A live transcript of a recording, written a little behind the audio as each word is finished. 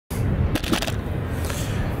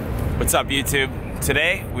What's up, YouTube?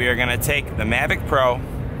 Today we are gonna take the Mavic Pro.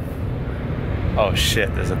 Oh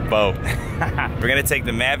shit, there's a boat. We're gonna take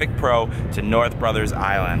the Mavic Pro to North Brothers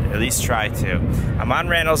Island, at least try to. I'm on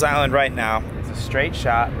Randall's Island right now. It's a straight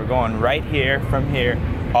shot. We're going right here, from here,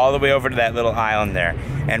 all the way over to that little island there.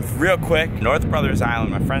 And real quick, North Brothers Island,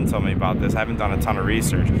 my friend told me about this. I haven't done a ton of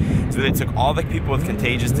research. So they took all the people with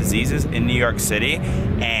contagious diseases in New York City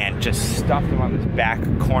and just stuffed them on this back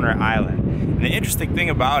corner island. And the interesting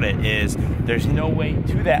thing about it is there's no way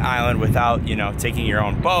to that island without, taking your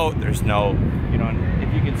own boat. There's no,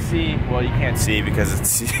 if you can see, well, you can't see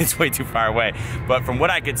because it's way too far away. But from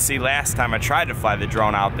what I could see last time I tried to fly the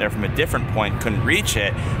drone out there from a different point, couldn't reach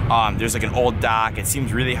it. There's like an old dock. It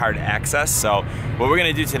seems really hard to access. So what we're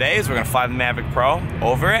gonna do today is we're gonna fly the Mavic Pro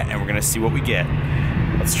over it and we're gonna see what we get.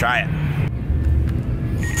 Let's try it.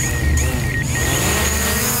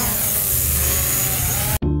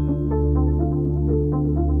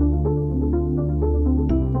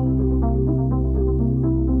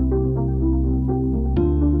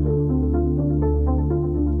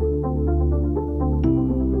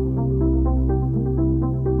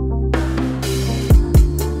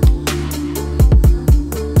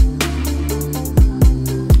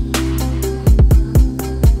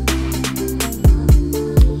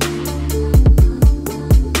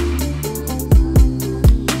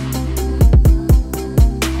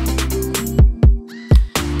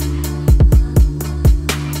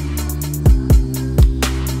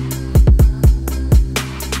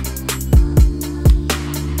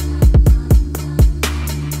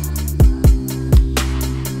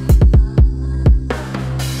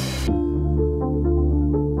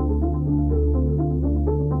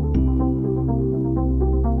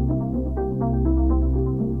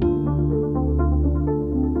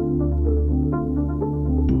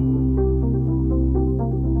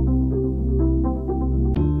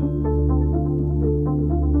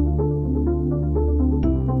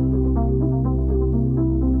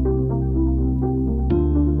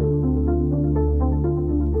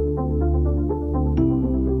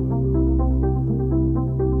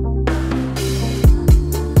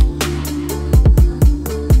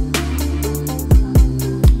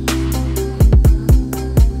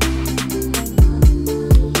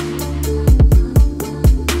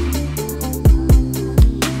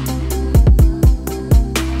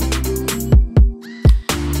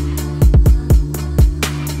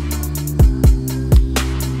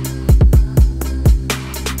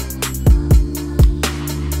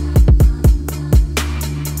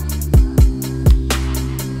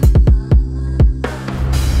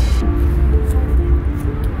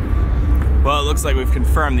 Well, it looks like we've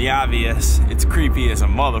confirmed the obvious. It's creepy as a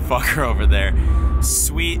motherfucker over there.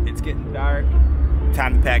 Sweet, it's getting dark.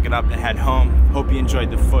 Time to pack it up and head home. Hope you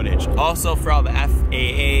enjoyed the footage. Also, for all the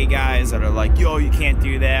FAA guys that are like, yo, you can't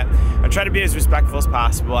do that, I try to be as respectful as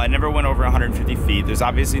possible. I never went over 150 feet. There's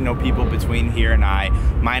obviously no people between here and I,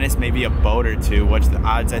 minus maybe a boat or two, which the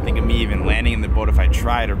odds, I think, of me even landing in the boat if I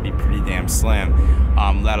tried would be pretty damn slim,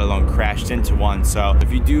 let alone crashed into one. So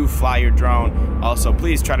if you do fly your drone, also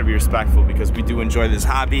please try to be respectful because we do enjoy this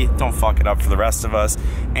hobby. Don't fuck it up for the rest of us,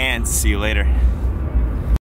 and see you later.